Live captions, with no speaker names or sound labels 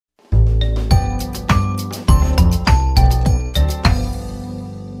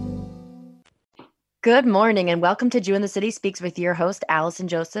Good morning and welcome to Jew in the City Speaks with your host, Allison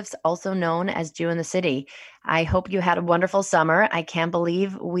Josephs, also known as Jew in the City. I hope you had a wonderful summer. I can't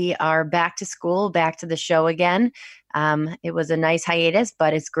believe we are back to school, back to the show again. It was a nice hiatus,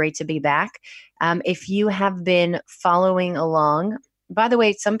 but it's great to be back. If you have been following along, by the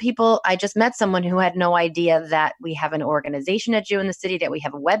way, I just met someone who had no idea that we have an organization at Jew in the City, that we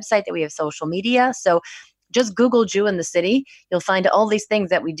have a website, that we have social media. So just Google Jew in the City. You'll find all these things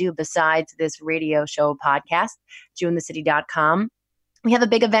that we do besides this radio show podcast, jewinthecity.com. We have a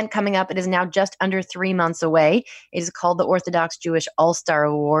big event coming up. It is now just under 3 months away. It is called the Orthodox Jewish All-Star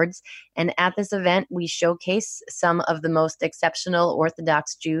Awards. And at this event, we showcase some of the most exceptional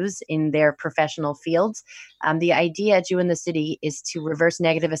Orthodox Jews in their professional fields. The idea at Jew in the City is to reverse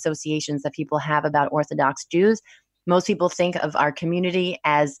negative associations that people have about Orthodox Jews. Most people think of our community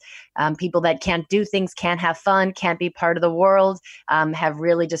as people that can't do things, can't have fun, can't be part of the world, have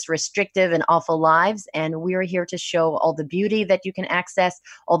really just restrictive and awful lives. And we're here to show all the beauty that you can access,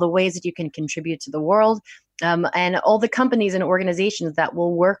 all the ways that you can contribute to the world, and all the companies and organizations that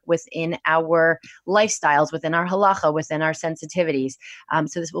will work within our lifestyles, within our halacha, within our sensitivities.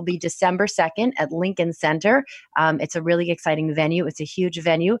 So this will be December 2nd at Lincoln Center. It's a really exciting venue. It's a huge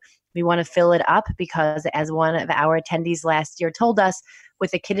venue. We want to fill it up because, as one of our attendees last year told us,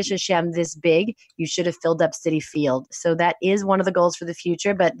 with a Kiddush Hashem this big, you should have filled up Citi Field. So that is one of the goals for the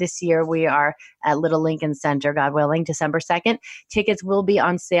future. But this year we are at Little Lincoln Center, God willing, December 2nd. Tickets will be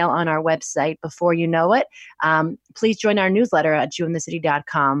on sale on our website before you know it. Please join our newsletter at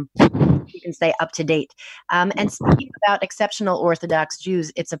jewinthecity.com. You can stay up to date. And speaking about exceptional Orthodox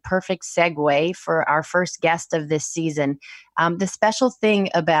Jews, it's a perfect segue for our first guest of this season. The special thing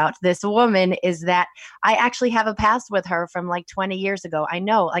about this woman is that I actually have a past with her from like 20 years ago. I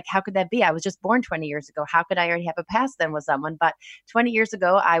know, like, how could that be? I was just born 20 years ago. How could I already have a past then with someone? But 20 years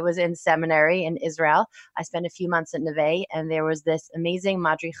ago, I was in seminary in Israel. I spent a few months at Neve, and there was this amazing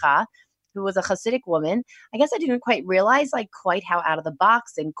madricha who was a chassidic woman. I guess I didn't quite realize quite how out of the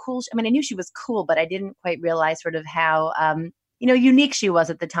box and cool. I knew she was cool, but I didn't quite realize sort of how, unique she was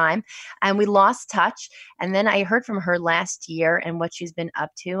at the time. And we lost touch. And then I heard from her last year and what she's been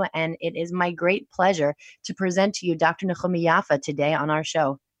up to. And it is my great pleasure to present to you Dr. Nechumi Yaffe today on our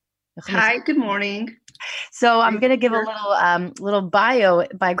show. Hi, good morning. So I'm going to give a little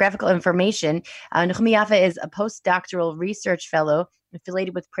biographical information. Nechumi Yaffe is a postdoctoral research fellow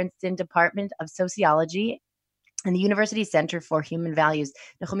affiliated with Princeton Department of Sociology and the University Center for Human Values.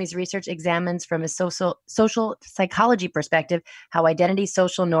 Nechumi's research examines from a social psychology perspective how identity,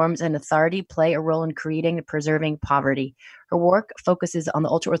 social norms, and authority play a role in creating and preserving poverty. Her work focuses on the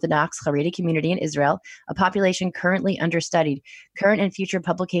ultra-Orthodox Haredi community in Israel, a population currently understudied. Current and future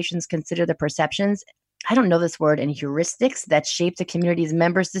publications consider the perceptions, I don't know this word, and heuristics that shape the community's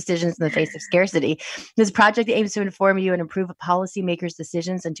members' decisions in the face of scarcity. This project aims to inform you and improve policymakers'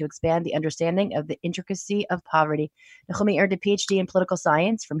 decisions and to expand the understanding of the intricacy of poverty. Nechumi earned a Ph.D. in political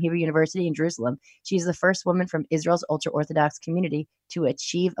science from Hebrew University in Jerusalem. She is the first woman from Israel's ultra-Orthodox community to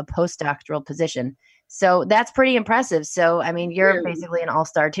achieve a postdoctoral position. So that's pretty impressive. So, you're basically an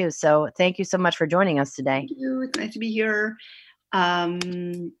all-star too. So thank you so much for joining us today. Thank you. It's nice to be here.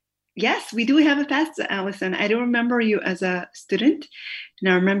 Yes, we do have a past, Allison. I do remember you as a student,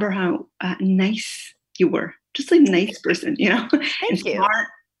 and I remember how nice you were. Just a nice person, Thank you. Smart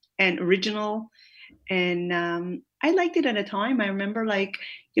and original. And I liked it at a time. I remember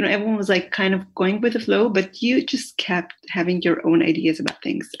everyone was kind of going with the flow, but you just kept having your own ideas about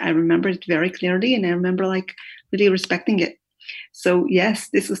things. I remember it very clearly, and I remember really respecting it. So yes,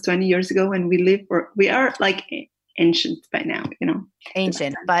 this was 20 years ago, and we are ancient by now,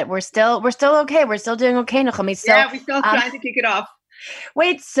 Ancient, but we're still okay. We're still doing okay, Nechumi. So, yeah, we're still trying to kick it off.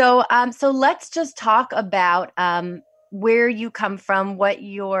 Wait, so let's just talk about where you come from, what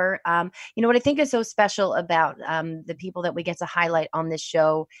your, what I think is so special about the people that we get to highlight on this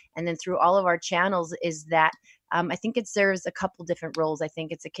show, and then through all of our channels, is that I think it serves a couple different roles. I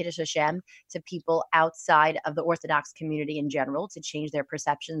think it's a Kiddush Hashem to people outside of the Orthodox community in general to change their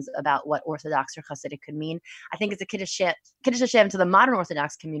perceptions about what Orthodox or Chassidic could mean. I think it's a Kiddush Hashem to the modern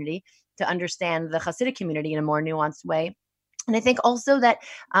Orthodox community to understand the Chassidic community in a more nuanced way. And I think also that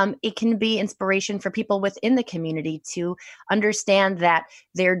it can be inspiration for people within the community to understand that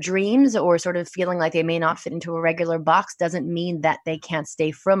their dreams or sort of feeling like they may not fit into a regular box doesn't mean that they can't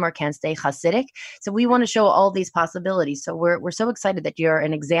stay from or can't stay Hasidic. So we want to show all these possibilities. So we're so excited that you're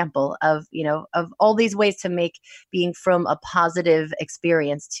an example of all these ways to make being from a positive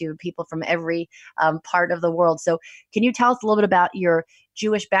experience to people from every part of the world. So can you tell us a little bit about your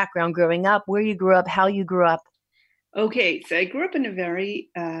Jewish background growing up, where you grew up, how you grew up? Okay, so I grew up in a very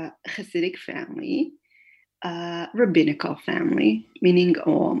chassidic family, rabbinical family, meaning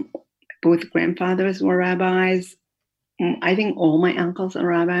both grandfathers were rabbis. I think all my uncles are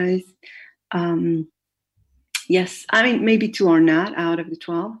rabbis. Um, yes, I mean, maybe two are not out of the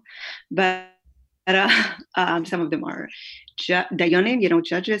 12, but some of them are dayanim,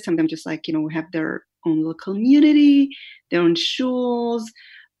 judges. Some of them just like, have their own little community, their own shuls.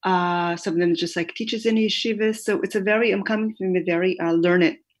 Some of them just like teachers in yeshivas. So I'm coming from a very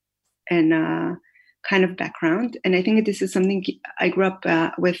learned and kind of background. And I think that this is something I grew up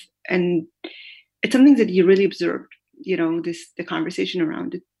with, and it's something that you really observed, the conversation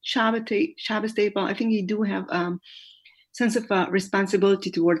around it. Shabbos table, I think you do have sense of responsibility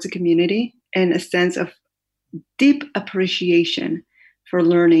towards the community and a sense of deep appreciation for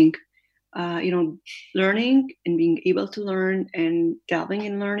learning. Learning and being able to learn and delving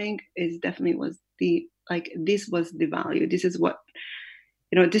in learning is definitely this was the value. This is what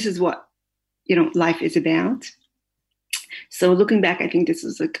life is about. So looking back, I think this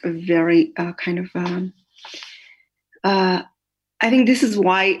is like a very kind of I think this is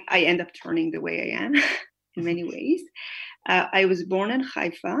why I end up turning the way I am in many ways. I was born in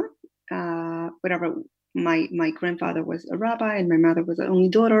Haifa. Whatever, my grandfather was a rabbi and my mother was the only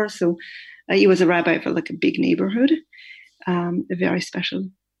daughter. So he was a rabbi for like a big neighborhood, a very special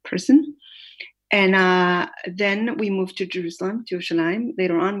person. And then we moved to Jerusalem, to Yerushalayim,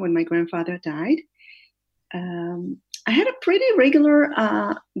 later on when my grandfather died. I had a pretty regular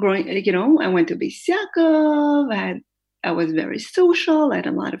growing, I went to Beis Yaakov, I was very social, I had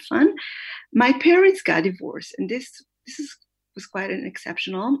a lot of fun. My parents got divorced, and this was quite an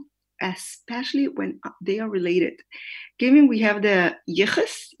exceptional, especially when they are related. Given we have the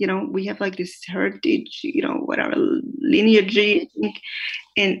yichus, we have like this heritage, whatever lineage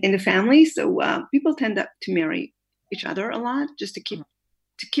in the family. So people tend to marry each other a lot just to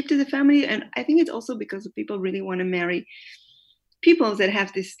keep to the family. And I think it's also because people really want to marry people that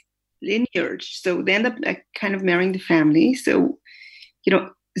have this lineage. So they end up like kind of marrying the family. So,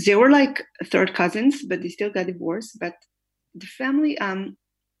 they were like third cousins, but they still got divorced. But the family,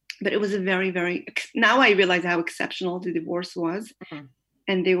 but it was a very, very, now I realize how exceptional the divorce was. Mm-hmm.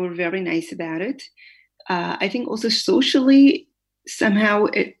 And they were very nice about it. I think also socially, somehow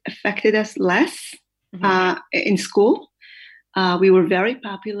it affected us less in school. We were very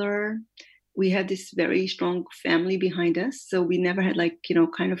popular. We had this very strong family behind us. So we never had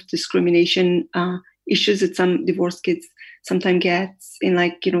kind of discrimination issues that some divorced kids sometimes get in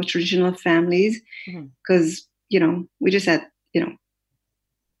traditional families. Because, we just had,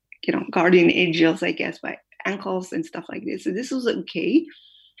 guardian angels, I guess, by uncles and stuff like this. So this was okay.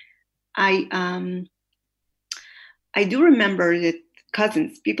 I do remember that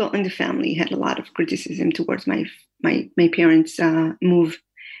cousins, people in the family had a lot of criticism towards my parents' move.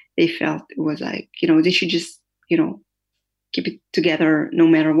 They felt it was like, they should just, keep it together no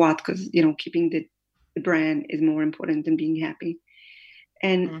matter what, because, keeping the brand is more important than being happy.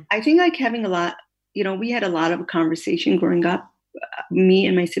 And I think having a lot, we had a lot of conversation growing up, me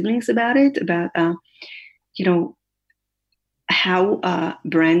and my siblings about it, about, how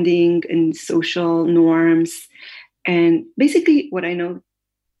branding and social norms and basically what I know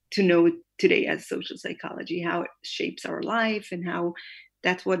today as social psychology, how it shapes our life and how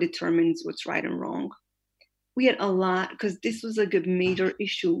that's what determines what's right and wrong. We had a lot, because this was like a major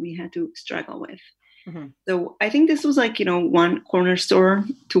issue we had to struggle with. Mm-hmm. So I think this was one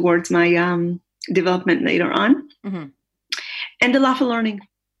cornerstone towards my development later on. Mm-hmm. And the love for learning.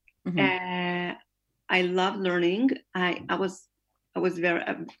 Mm-hmm. I love learning. I was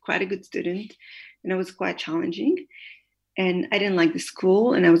quite a good student, and it was quite challenging. And I didn't like the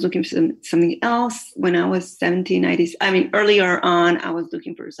school, and I was looking for something else. When I was 17, earlier on, I was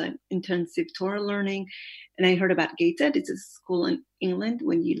looking for some intensive Torah learning, and I heard about Gateshead. It's a school in England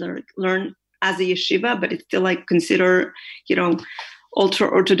when you learn as a yeshiva, but it's still considered,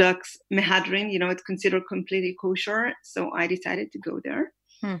 ultra-Orthodox mehadrin. It's considered completely kosher. So I decided to go there.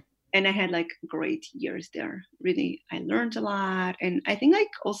 And I had great years there. Really, I learned a lot. And I think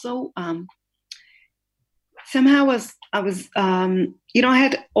also somehow I was I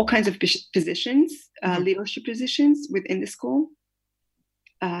had all kinds of positions, leadership positions within the school.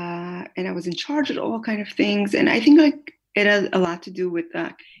 And I was in charge of all kinds of things. And I think it has a lot to do with,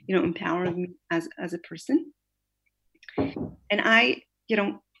 empowering me as a person. And I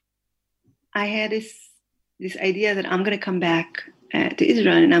had this idea that I'm going to come back to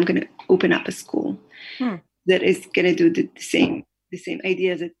Israel and I'm going to open up a school that is going to do the same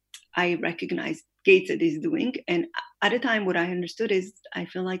idea that I recognize Gateshead is doing. And at the time, what I understood is I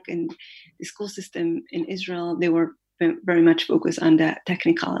feel like in the school system in Israel, they were very much focus on the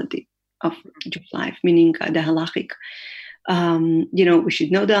technicality of Jewish life, meaning the halachic. We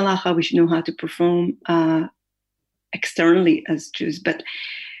should know the halacha, we should know how to perform externally as Jews, but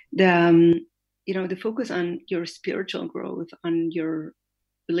the focus on your spiritual growth, on your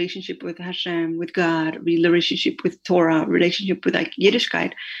relationship with Hashem, with God, relationship with Torah, relationship with like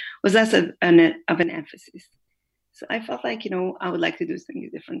Yiddishkeit was less of an emphasis. So I felt like, I would like to do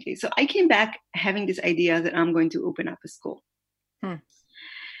things differently. So I came back having this idea that I'm going to open up a school.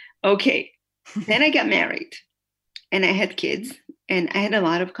 Okay. Then I got married and I had kids and I had a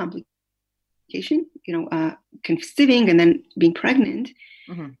lot of complication, conceiving and then being pregnant.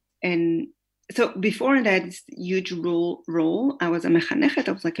 Mm-hmm. And so before that huge role, I was a mechanechet.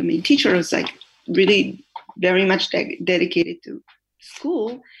 I was like a main teacher. I was like really very much dedicated to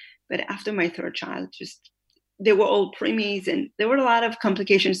school. But after my third child, they were all preemies and there were a lot of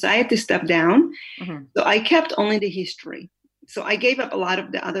complications. So I had to step down. Mm-hmm. So I kept only the history. So I gave up a lot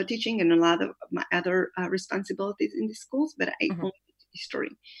of the other teaching and a lot of my other responsibilities in the schools, but I only did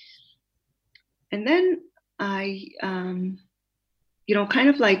history. And then I, kind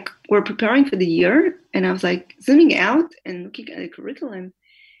of like we're preparing for the year and I was like zooming out and looking at the curriculum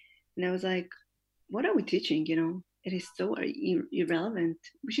and I was like, what are we teaching? It is so irrelevant.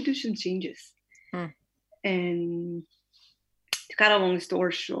 We should do some changes. And to cut a long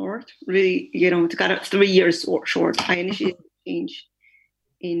story short, really, to cut a 3 years short, I initiated change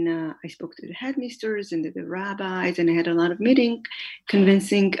I spoke to the headmasters and the rabbis, and I had a lot of meeting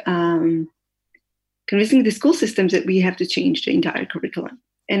convincing the school systems that we have to change the entire curriculum.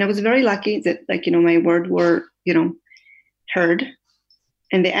 And I was very lucky that my word were, heard.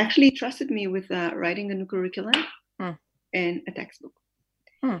 And they actually trusted me with writing a new curriculum and a textbook.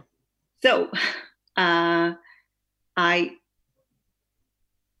 So I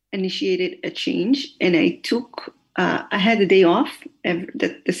initiated a change and I had a day off.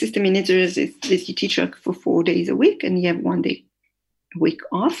 The system in Israel is that you teach for 4 days a week and you have 1 day a week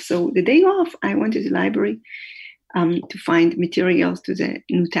off. So the day off, I went to the library to find materials to the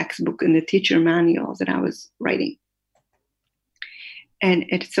new textbook and the teacher manuals that I was writing. And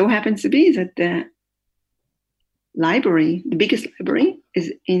it so happens to be that the library, the biggest library,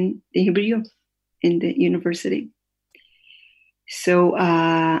 is in the Hebrew, in the university. So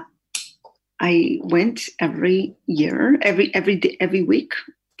I went every year, every week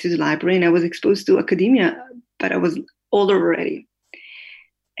to the library, and I was exposed to academia, but I was older already.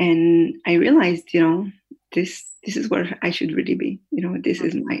 And I realized, this is where I should really be. This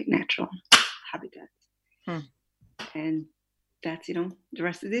is my natural habitat. And that's, the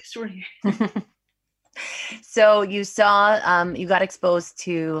rest of the story. So you saw, you got exposed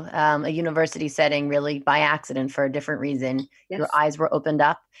to a university setting really by accident for a different reason. Yes. Your eyes were opened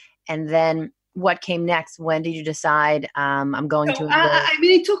up. And then what came next? When did you decide I'm going to?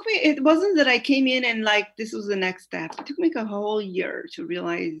 It wasn't that I came in and this was the next step. It took me a whole year to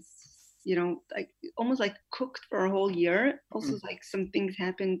realize, almost cooked for a whole year. Also, some things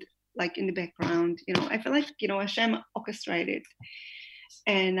happened in the background. I feel like, Hashem orchestrated.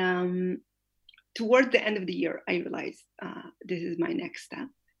 And toward the end of the year, I realized this is my next step.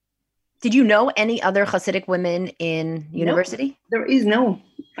 Did you know any other Chassidic women in university? No, there is no.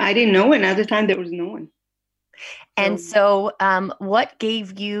 I didn't know, and at the time there was no one. And so what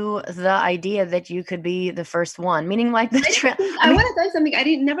gave you the idea that you could be the first one? Meaning I want to tell you something. I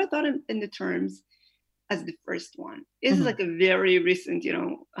never thought in the terms as the first one. This is a very recent,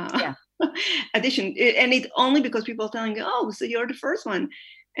 addition. And it's only because people are telling me, oh, so you're the first one.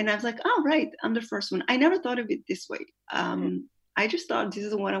 And I was like, oh, right, I'm the first one. I never thought of it this way. I just thought this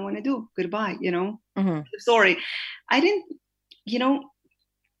is what I want to do. Goodbye, Sorry. I didn't,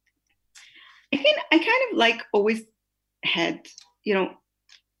 I kind of always had,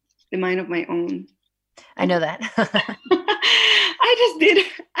 the mind of my own. I know that.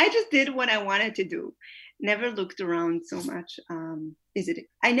 I just did what I wanted to do. Never looked around so much.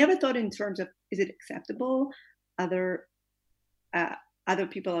 I never thought in terms of, is it acceptable? Other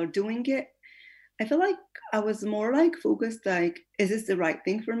people are doing it. I feel like I was more focused, is this the right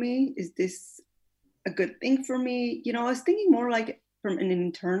thing for me? Is this a good thing for me? I was thinking more from an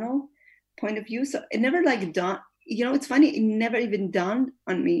internal point of view. So it never dawned, it's funny, it never even dawned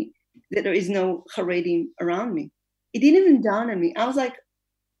on me that there is no Haredim around me. It didn't even dawn on me. I was I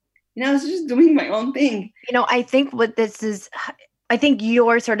was just doing my own thing. I think what this is, I think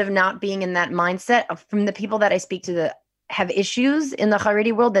you're sort of not being in that mindset from the people that I speak to that have issues in the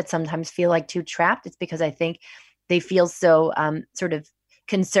Haredi world that sometimes feel too trapped. It's because I think they feel so sort of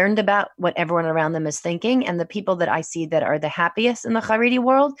concerned about what everyone around them is thinking. And the people that I see that are the happiest in the Haredi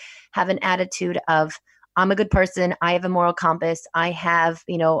world have an attitude of, I'm a good person. I have a moral compass. I have,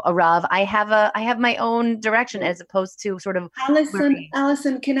 a Rav. I have my own direction, as opposed to sort of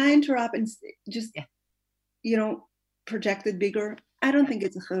Allison, can I interrupt and just, yeah. Project it bigger? I don't think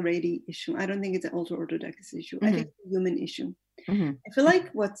it's a Haredi issue. I don't think it's an ultra-Orthodox issue. I think it's a human issue. I feel like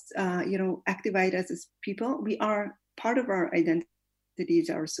what's, activate us as people, we are part of our identity is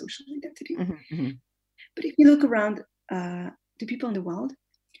our social identity. But if you look around the people in the world,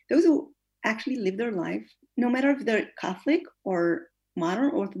 those who actually live their life, no matter if they're Catholic or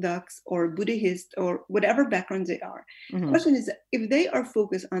modern Orthodox or Buddhist or whatever background they are, the question is, if they are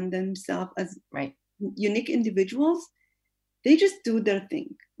focused on themselves as unique individuals, they just do their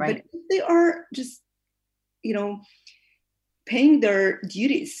thing. But if they are just, paying their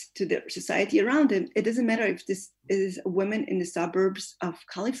duties to the society around them, it doesn't matter if this is a woman in the suburbs of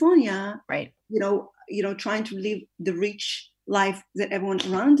California, trying to live the rich life that everyone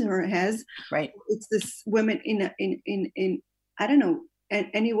around her has. It's this women in I don't know, and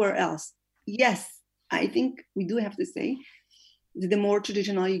anywhere else. Yes, I think we do have to say that the more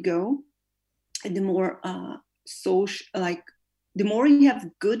traditional you go, the more social, the more you have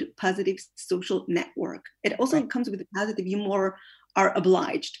good, positive social network. It also comes with the positive, you more are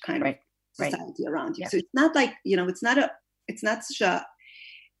obliged kind of society around you. So it's not like, it's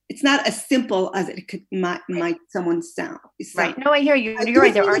not as simple as it might someone sound. No, I hear you. You're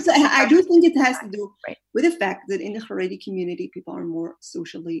right. I do think it has to do with the fact that in the Haredi community, people are more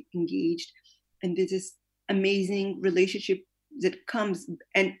socially engaged. And there's this amazing relationship that comes,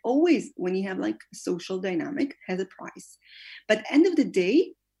 and always when you have like a social dynamic has a price. But at the end of the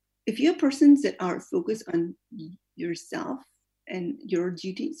day, if you're persons that are focused on yourself and your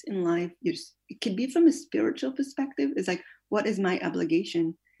duties in life, it can be from a spiritual perspective. It's like, what is my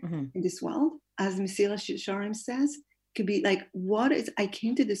obligation in this world? As Mesilas Yesharim says, it could be like, I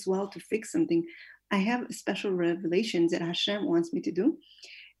came to this world to fix something. I have special revelations that Hashem wants me to do.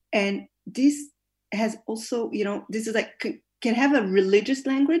 And this has also, this is like, can have a religious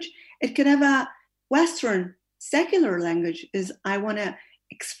language. It can have a Western secular language, is I want to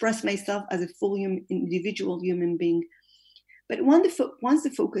express myself as a full individual human being. But once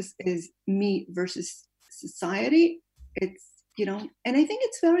the focus is me versus society, it's, and I think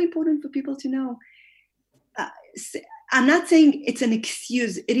it's very important for people to know. I'm not saying it's an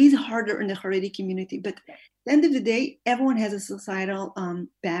excuse. It is harder in the Haredi community, but at the end of the day, everyone has a societal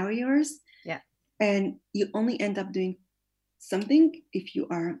barriers. And you only end up doing something if you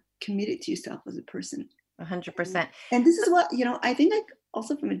are committed to yourself as a person. 100%. And this is what, I think, like,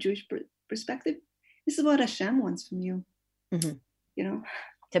 also from a Jewish perspective, this is what Hashem wants from you,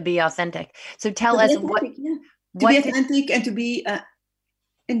 to be authentic. So tell us to be authentic and to be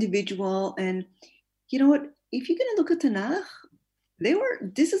individual. And you know what, if you're going to look at Tanakh,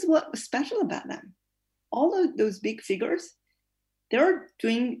 this is what was special about them. All of those big figures, they're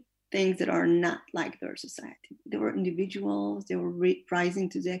doing things that are not like their society. They were individuals, they were rising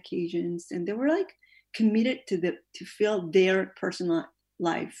to the occasions, and they were like committed to fill their personal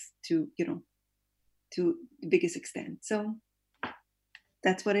life to the biggest extent. So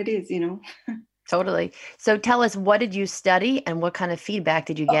that's what it is. Totally. So tell us, what did you study and what kind of feedback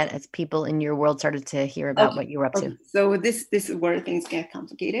did you get as people in your world started to hear about what you were up to? So this is where things get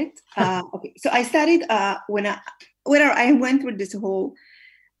complicated. So I studied when I went through this whole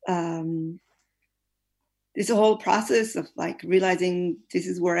process of like realizing this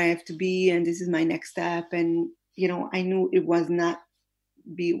is where I have to be and this is my next step. And, I knew it was not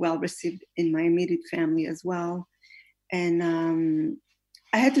be well received in my immediate family as well. And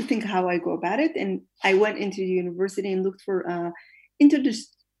I had to think how I go about it. And I went into the university and looked for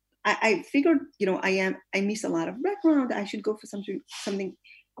I figured, I miss a lot of background. I should go for something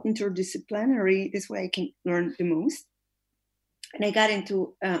interdisciplinary. This way I can learn the most. And I got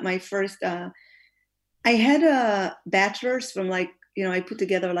into my first, I had a bachelor's from like, I put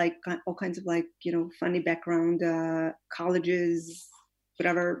together like all kinds of like, funny background, colleges,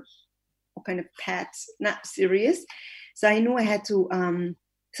 whatever, all kind of paths, not serious. So I knew I had to,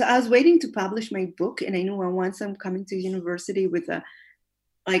 so I was waiting to publish my book, and I knew once I'm coming to university with a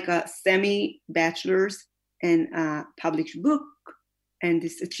semi-bachelor's and published book, and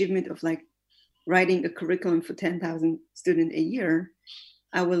this achievement of like writing a curriculum for 10,000 students a year,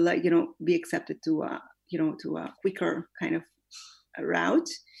 I will be accepted to a quicker kind of route.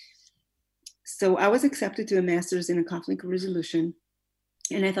 So I was accepted to a master's in a conflict resolution,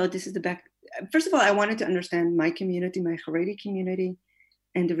 and I thought this is the back. First of all, I wanted to understand my community, my Haredi community,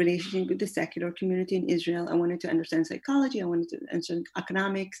 and the relationship with the secular community in Israel. I wanted to understand psychology. I wanted to understand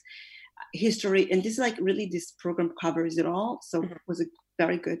economics, history, and this program covers it all. So it was a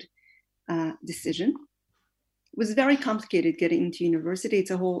very good decision. was very complicated getting into university.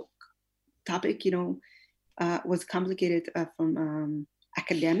 It's a whole topic, was complicated from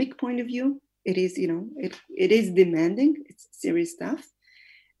academic point of view. It is, it is demanding. It's serious stuff.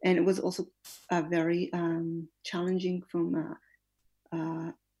 And it was also very challenging from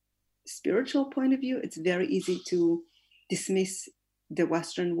a spiritual point of view. It's very easy to dismiss the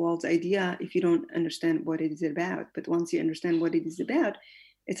Western world's idea if you don't understand what it is about. But once you understand what it is about,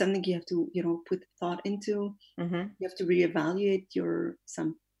 it's something you have to, put thought into. Mm-hmm. You have to reevaluate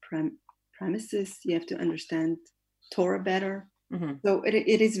some premises. You have to understand Torah better. Mm-hmm. So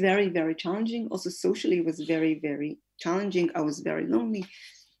it is very, very challenging. Also socially, it was very, very challenging. I was very lonely.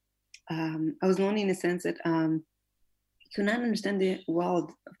 I was lonely in the sense that I could not understand the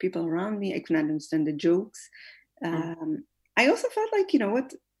world of people around me. I could not understand the jokes. I also felt like,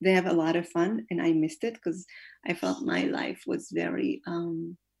 they have a lot of fun, and I missed it because I felt my life was very,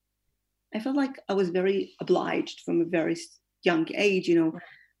 I felt like I was very obliged from a very young age.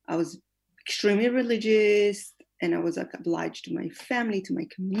 I was extremely religious, and I was like obliged to my family, to my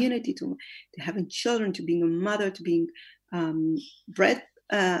community, to having children, to being a mother, to being bread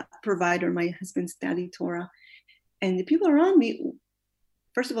provider. My husband studied Torah, and the people around me,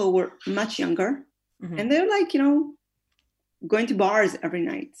 first of all, were much younger, and they're like, going to bars every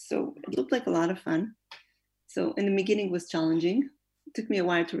night. So it looked like a lot of fun. So in the beginning it was challenging. It took me a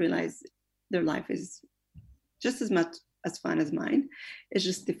while to realize their life is just as much as fun as mine. It's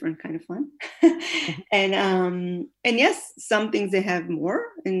just different kind of fun. And yes, some things they have more,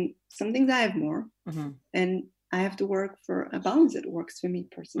 and some things I have more. And I have to work for a balance that works for me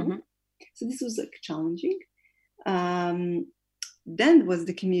personally. So this was like challenging. Then was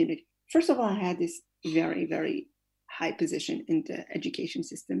the community. First of all, I had this very, very high position in the education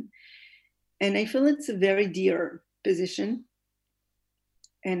system. And I feel it's a very dear position.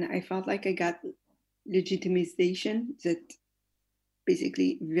 And I felt like I got legitimization that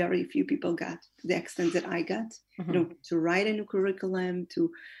basically very few people got, to the extent that I got, to write a new curriculum,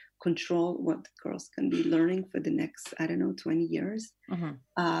 to control what girls can be learning for the next, 20 years.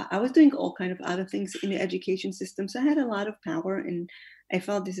 I was doing all kind of other things in the education system. So I had a lot of power, and I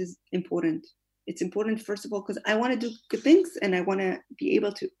felt this is important. It's important, first of all, because I want to do good things, and I want to be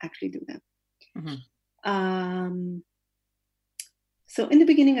able to actually do them. So in the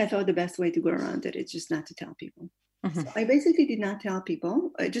beginning, I thought the best way to go around it is just not to tell people. So I basically did not tell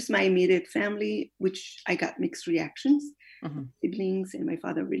people, just my immediate family, which I got mixed reactions. Siblings and my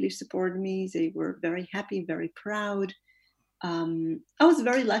father really supported me. They were very happy, very proud. I was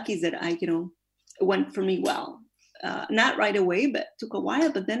very lucky that it went for me well. Not right away, but took a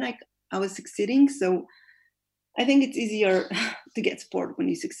while. But then I was succeeding. So I think it's easier to get support when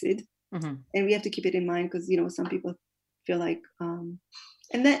you succeed. And we have to keep it in mind because, some people feel like, and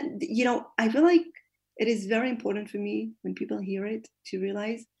then, I feel like it is very important for me when people hear it to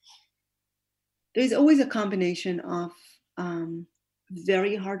realize there's always a combination of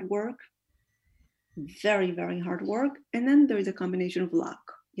very hard work, very, very hard work. And then there is a combination of luck.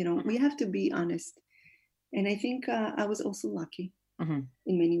 We have to be honest. And I think I was also lucky in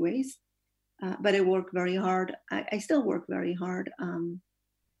many ways. But I work very hard. I still work very hard.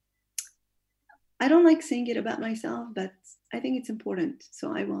 I don't like saying it about myself, but I think it's important.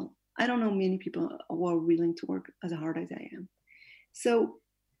 So I don't know many people who are willing to work as hard as I am. So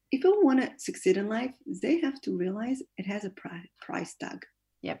if people want to succeed in life, they have to realize it has a price tag.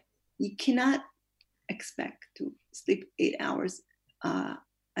 Yep. You cannot expect to sleep 8 hours a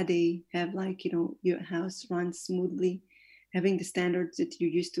day, have your house run smoothly, having the standards that you're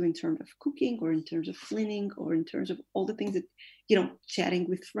used to in terms of cooking or in terms of cleaning or in terms of all the things that, chatting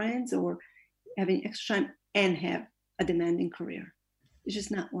with friends or having extra time, and have a demanding career. It's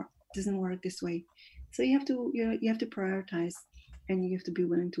just not work. It doesn't work this way. So you have to prioritize, and you have to be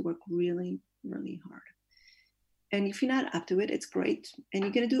willing to work really, really hard. And if you're not up to it, it's great. And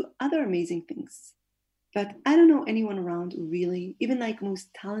you're going to do other amazing things. But I don't know anyone around really, even like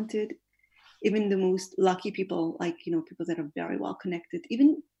most talented, even the most lucky people, like, people that are very well connected,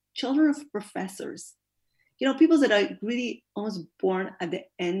 even children of professors, people that are really almost born at the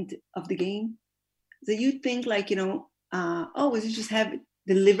end of the game. So you think like, we just have it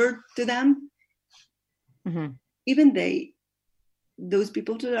delivered to them. Even those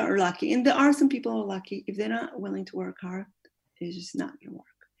people that are lucky, and there are some people who are lucky, if they're not willing to work hard, it's just not going to work.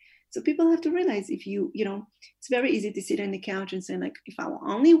 So people have to realize if it's very easy to sit on the couch and say like, if I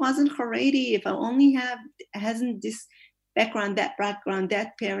only wasn't Haredi, if I only hasn't this background, that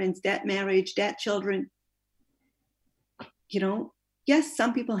parents, that marriage, that children, yes,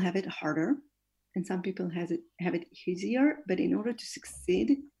 some people have it harder and some people have it easier, but in order to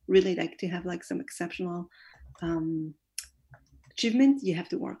succeed, really like to have like some exceptional achievement, you have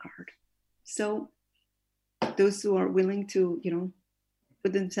to work hard. So those who are willing to,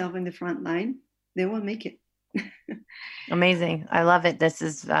 put themselves in the front line, they will make it. Amazing. I love it. This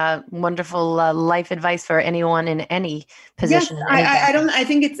is wonderful life advice for anyone in any Yes, position, in any background. I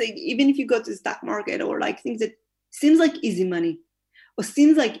think it's like, even if you go to the stock market or like things that seems like easy money or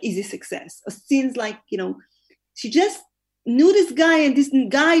seems like easy success or seems like, she just knew this guy and this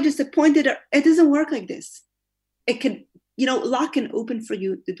guy just appointed her. It doesn't work like this. It can, lock and open for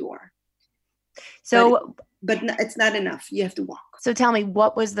you the door. So, but it's not enough. You have to walk. So tell me,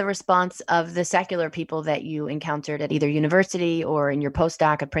 what was the response of the secular people that you encountered at either university or in your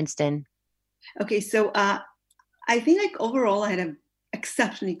postdoc at Princeton? Okay, so I think like overall I had an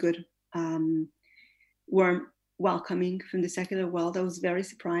exceptionally good warm welcoming from the secular world. I was very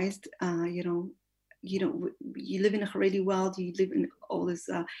surprised. You live in a Haredi world. You live in all this.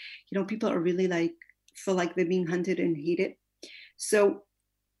 People are really like feel like they're being hunted and hated. So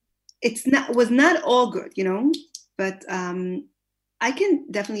was not all good, but I can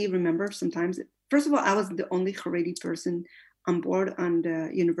definitely remember sometimes. First of all, I was the only Haredi person on board on the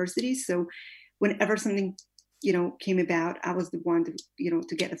university. So whenever something, came about, I was the one to,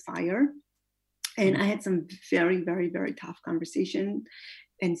 to get a fire. And I had some very, very, very tough conversation.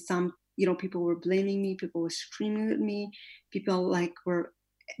 And some, people were blaming me. People were screaming at me. People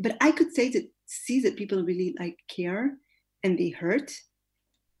but I could see that people really like care and they hurt.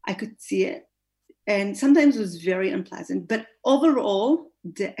 I could see it. And sometimes it was very unpleasant. But overall,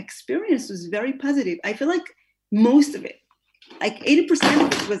 the experience was very positive. I feel like most of it, like 80%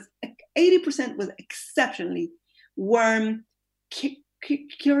 of it was exceptionally warm,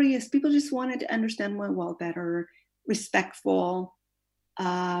 curious. People just wanted to understand my world better, respectful.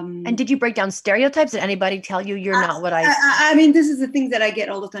 And did you break down stereotypes? Did anybody tell you you're not what I mean, this is the thing that I get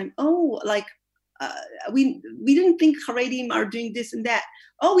all the time. Oh, like, we didn't think Haredim are doing this and that.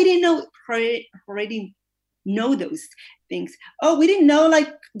 Oh, we didn't know Haredim know those things. Oh, we didn't know like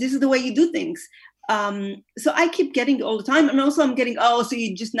this is the way you do things. So I keep getting all the time, and also I'm getting, oh, so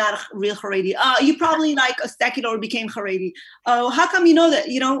you're just not a real Haredi. You probably like a secular became Haredi. Oh, how come you know that?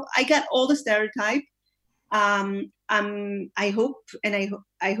 I got all the stereotype. I hope, and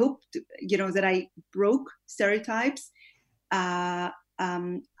I hope that I broke stereotypes.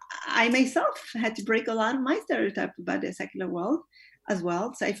 I myself had to break a lot of my stereotype about the secular world as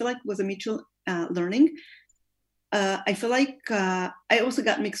well. So I feel like it was a mutual learning. I feel like I also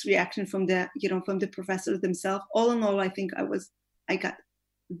got mixed reaction from the professors themselves. All in all, I think I got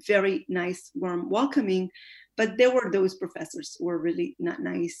very nice, warm welcoming, but there were those professors who were really not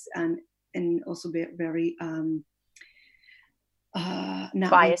nice and also very not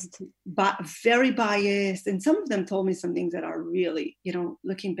biased, very biased. And some of them told me some things that are really,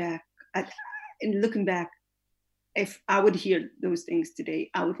 looking back, if I would hear those things today,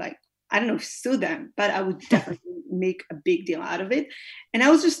 I would I don't know, sue them, but I would definitely make a big deal out of it. And I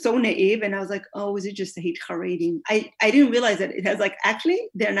was just so naive, and I was like, oh, is it just a hate Haredim? I didn't realize that it has actually,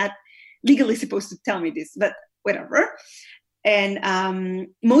 they're not legally supposed to tell me this, but whatever. And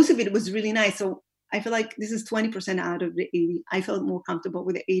most of it was really nice. So I feel like this is 20% out of the 80. I felt more comfortable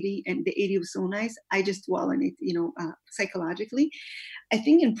with the 80, and the 80 was so nice. I just dwell on it, psychologically. I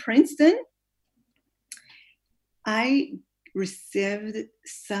think in Princeton, I received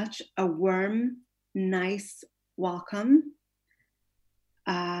such a warm, nice welcome.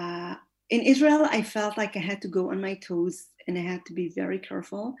 In Israel, I felt like I had to go on my toes and I had to be very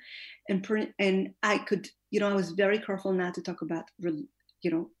careful. And I could, I was very careful not to talk about,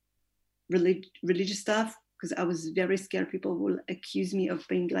 religious stuff, because I was very scared people will accuse me of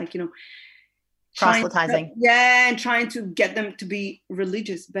being proselytizing. And trying to get them to be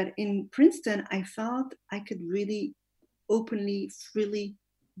religious. But in Princeton, I felt I could really openly, freely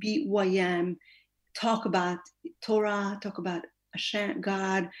be who I am, talk about Torah, talk about Hashem,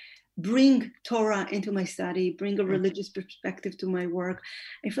 God, bring Torah into my study, bring a religious perspective to my work.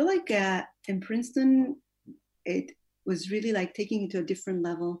 I feel like in Princeton, it was really taking it to a different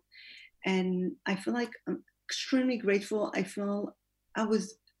level. And I feel like I'm extremely grateful. I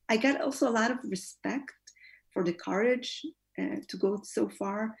got also a lot of respect for the courage to go so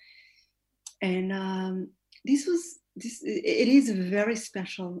far. And it is a very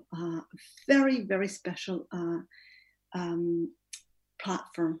special, very, very special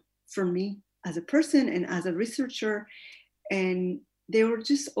platform for me as a person and as a researcher. And they were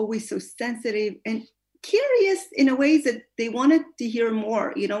just always so sensitive and curious in a way that they wanted to hear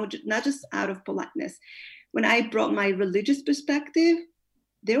more, not just out of politeness. When I brought my religious perspective,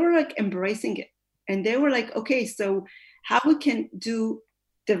 they were embracing it. And they were okay, so how we can do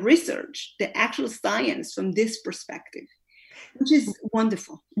the research, the actual science from this perspective, which is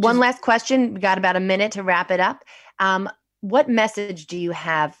wonderful. One last question. We got about a minute to wrap it up. What message do you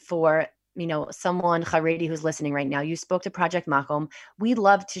have for someone Haredi who's listening right now? You spoke to Project Makom. We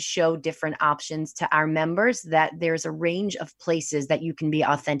love to show different options to our members, that there's a range of places that you can be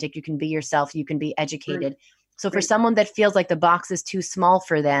authentic, you can be yourself, you can be educated. Right. So for someone that feels like the box is too small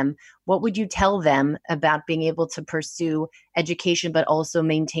for them, what would you tell them about being able to pursue education, but also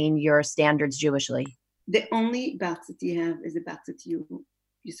maintain your standards Jewishly? The only box that you have is the box that you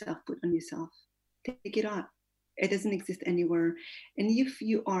yourself put on yourself. Take it out. It doesn't exist anywhere. And if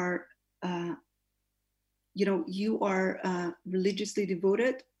you are religiously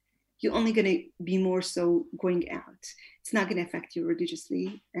devoted, you're only going to be more so going out. It's not going to affect you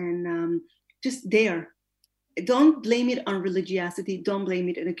religiously. And just there. Don't blame it on religiosity. Don't blame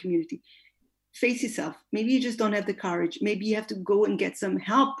it in a community. Face yourself. Maybe you just don't have the courage. Maybe you have to go and get some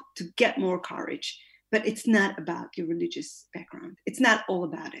help to get more courage. But it's not about your religious background. It's not all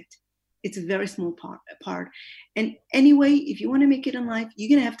about it. It's a very small part. And anyway, if you want to make it in life, you're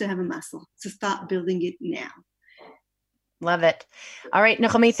going to have a muscle. So start building it now. Love it. All right,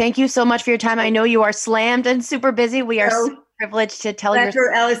 Nechumi, thank you so much for your time. I know you are slammed and super busy. We are so privileged to tell you.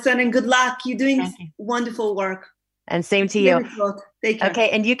 Pleasure, Allison, and good luck. You're doing wonderful work. And same to you. Take care. Okay,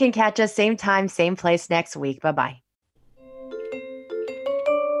 and you can catch us same time, same place next week. Bye-bye.